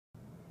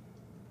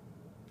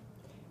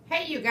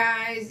Hey you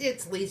guys,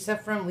 it's Lisa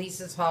from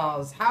Lisa's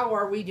Hauls. How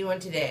are we doing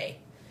today?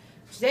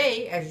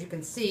 Today, as you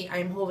can see,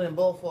 I'm holding a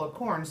bowl full of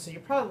corn, so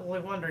you're probably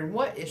wondering,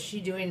 what is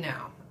she doing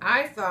now?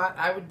 I thought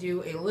I would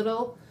do a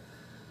little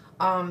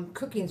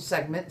cooking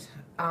segment,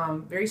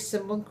 very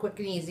simple and quick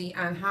and easy,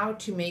 on how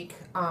to make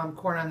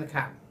corn on the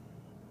cob.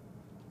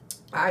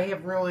 I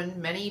have ruined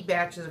many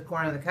batches of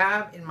corn on the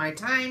cob in my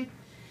time,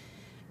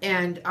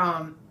 and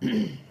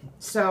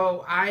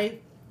so I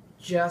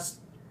just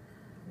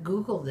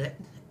Googled it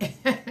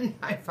and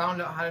I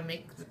found out how to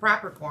make the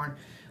proper corn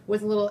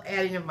with a little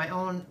adding of my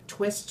own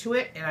twist to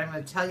it, and I'm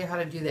going to tell you how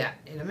to do that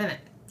in a minute.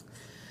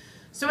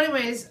 So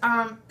anyways,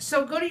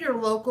 so go to your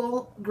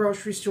local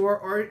grocery store,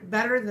 or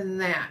better than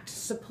that,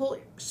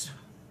 support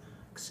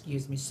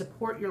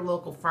your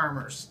local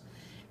farmers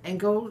and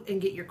go and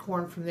get your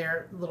corn from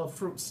their little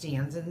fruit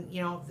stands. And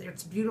you know,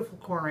 it's beautiful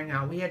corn right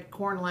now. We had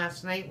corn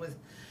last night with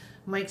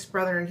Mike's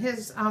brother and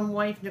his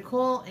wife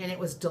Nicole, and it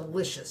was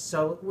delicious.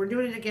 So we're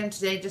doing it again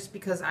today just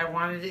because I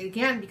wanted it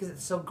again, because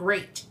it's so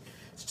great.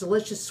 It's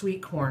delicious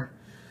sweet corn.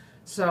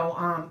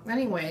 So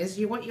anyways,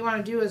 what you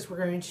want to do is we're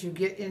going to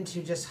get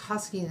into just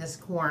husking this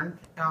corn.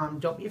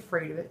 Don't be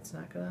afraid of it. It's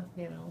not gonna,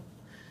 you know,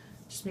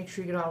 just make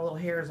sure you get all the little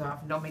hairs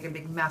off and don't make a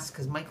big mess,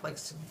 because Mike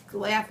likes to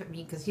laugh at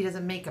me because he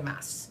doesn't make a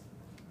mess.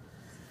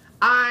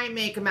 I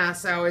make a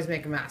mess. I always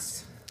make a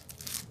mess.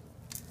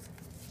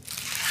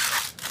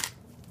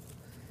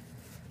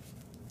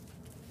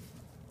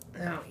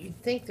 Now,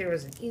 you'd think there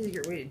was an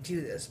easier way to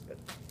do this, but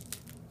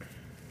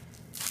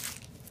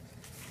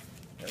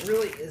it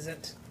really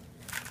isn't,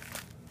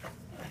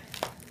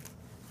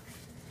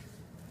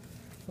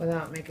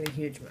 without making a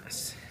huge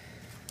mess.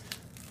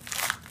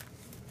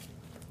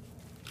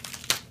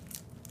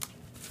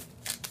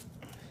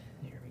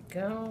 There we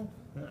go.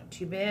 Not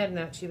too bad,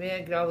 not too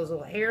bad. Get all those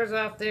little hairs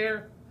off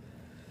there,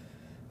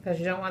 because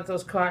you don't want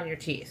those caught in your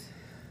teeth.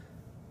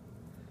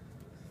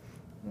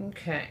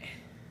 Okay.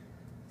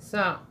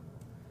 So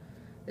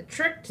the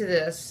trick to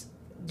this,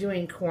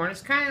 doing corn,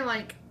 is kind of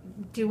like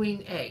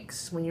doing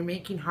eggs. When you're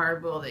making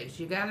hard-boiled eggs,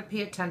 you got to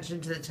pay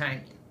attention to the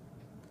timing.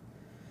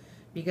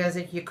 Because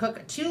if you cook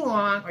it too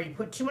long, or you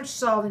put too much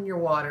salt in your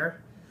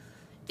water,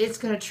 it's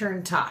going to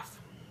turn tough.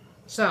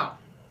 So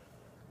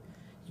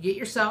you get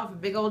yourself a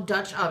big old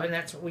Dutch oven.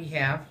 That's what we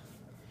have.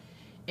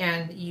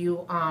 And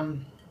you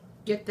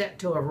get that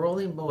to a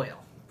rolling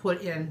boil.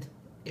 Put in,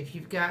 if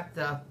you've got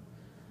the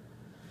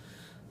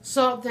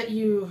salt that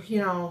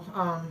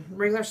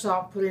regular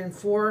salt, put in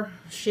 4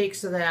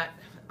 shakes of that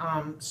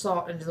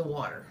salt into the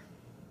water.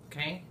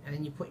 Okay? And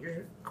then you put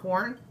your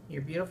corn,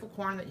 your beautiful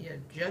corn that you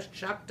just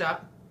chucked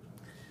up,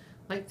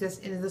 like this,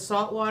 into the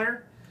salt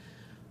water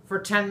for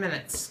 10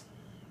 minutes.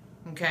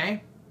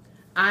 Okay?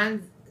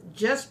 And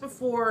just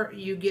before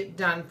you get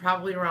done,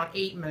 probably around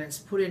 8 minutes,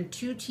 put in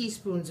 2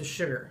 teaspoons of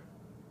sugar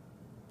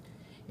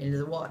into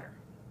the water.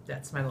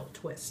 That's my little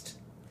twist.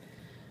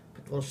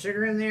 Put the little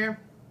sugar in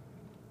there.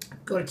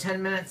 Go to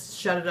 10 minutes,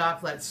 shut it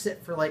off, let it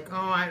sit for like,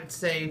 I would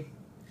say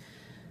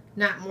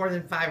not more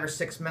than 5 or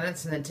 6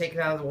 minutes, and then take it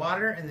out of the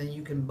water, and then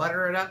you can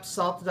butter it up,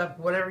 salt it up,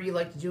 whatever you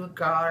like to do with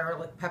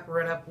garlic,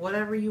 pepper it up,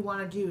 whatever you want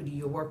to do to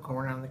your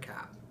corn on the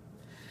cob.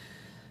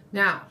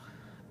 Now,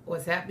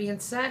 with that being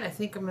said, I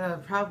think I'm going to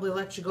probably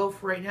let you go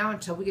for right now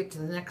until we get to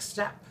the next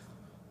step.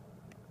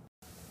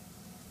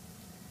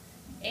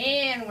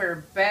 And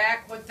we're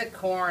back with the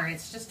corn.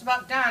 It's just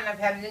about done. I've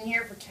had it in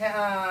here for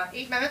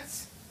 8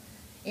 minutes.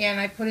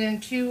 And I put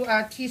in 2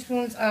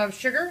 teaspoons of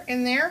sugar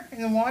in there,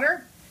 in the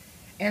water.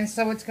 And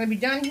so it's going to be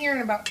done here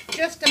in about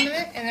just a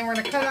minute, and then we're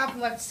going to cut it off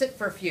and let it sit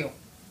for a few.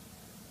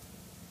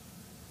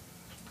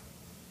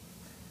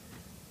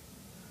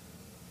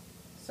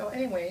 So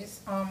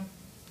anyways,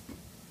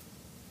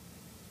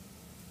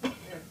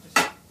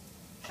 just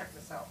check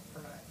this out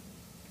for a minute.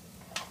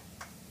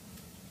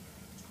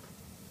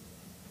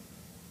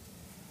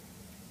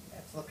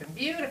 That's looking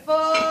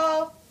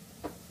beautiful.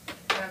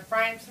 I'm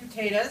frying some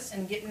potatoes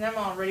and getting them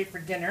all ready for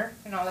dinner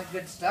and all that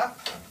good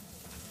stuff.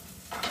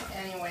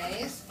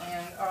 Anyways,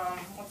 and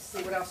let's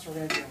see what else we're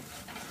going to do.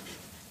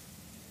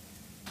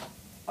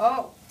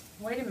 Oh,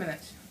 wait a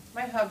minute.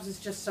 My hubs is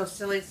just so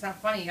silly, it's not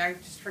funny. I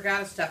just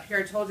forgot a step. Here,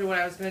 I told you what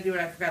I was going to do,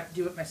 and I forgot to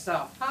do it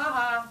myself. Ha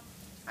ha!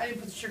 I didn't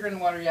put the sugar in the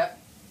water yet.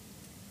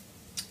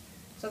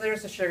 So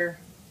there's the sugar.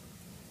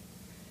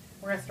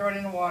 We're going to throw it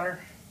in the water.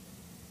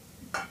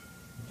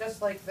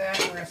 Just like that.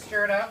 We're going to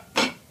stir it up.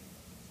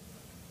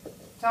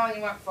 Telling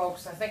you what,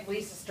 folks, I think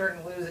Lisa's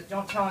starting to lose it.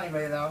 Don't tell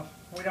anybody, though.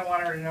 We don't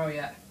want her to know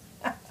yet.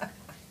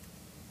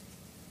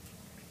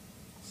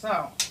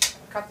 So,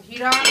 cut the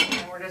heat off,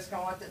 and we're just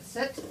going to let it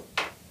sit.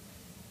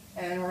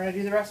 And we're going to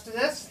do the rest of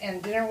this,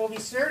 and dinner will be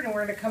served, and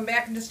we're going to come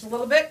back in just a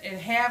little bit and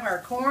have our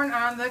corn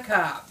on the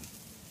cob.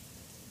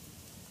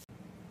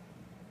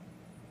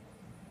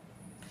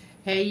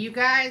 Hey, you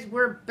guys,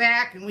 we're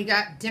back, and we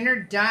got dinner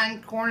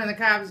done. Corn on the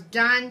cob is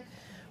done.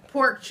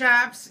 Pork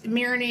chops,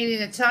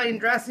 marinated Italian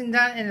dressing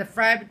done, and the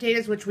fried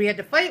potatoes, which we had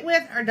to fight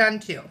with, are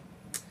done too.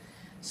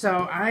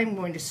 So I'm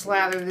going to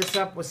slather this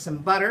up with some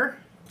butter.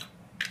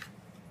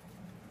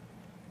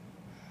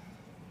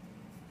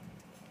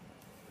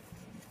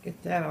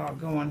 Get that all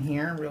going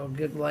here, real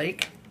good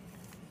like.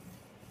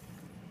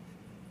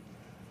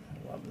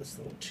 I love this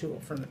little tool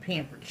from the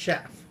Pampered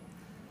Chef.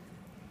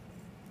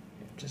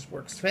 It just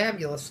works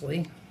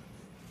fabulously.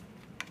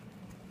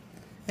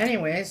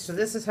 Anyways, so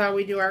this is how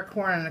we do our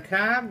corn on the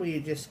cob. We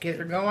just get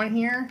her going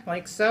here,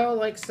 like so,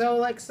 like so,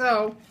 like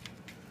so.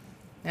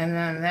 And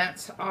then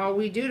that's all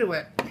we do to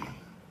it.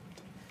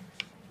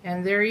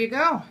 And there you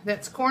go.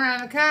 That's corn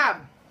on the cob.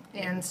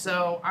 And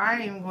so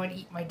I am going to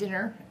eat my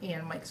dinner,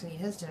 and Mike's going to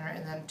eat his dinner,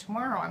 and then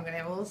tomorrow I'm going to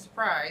have a little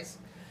surprise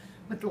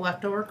with the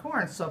leftover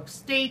corn. So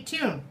stay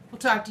tuned. We'll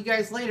talk to you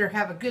guys later.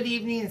 Have a good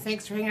evening, and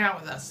thanks for hanging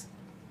out with us.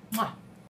 Mwah.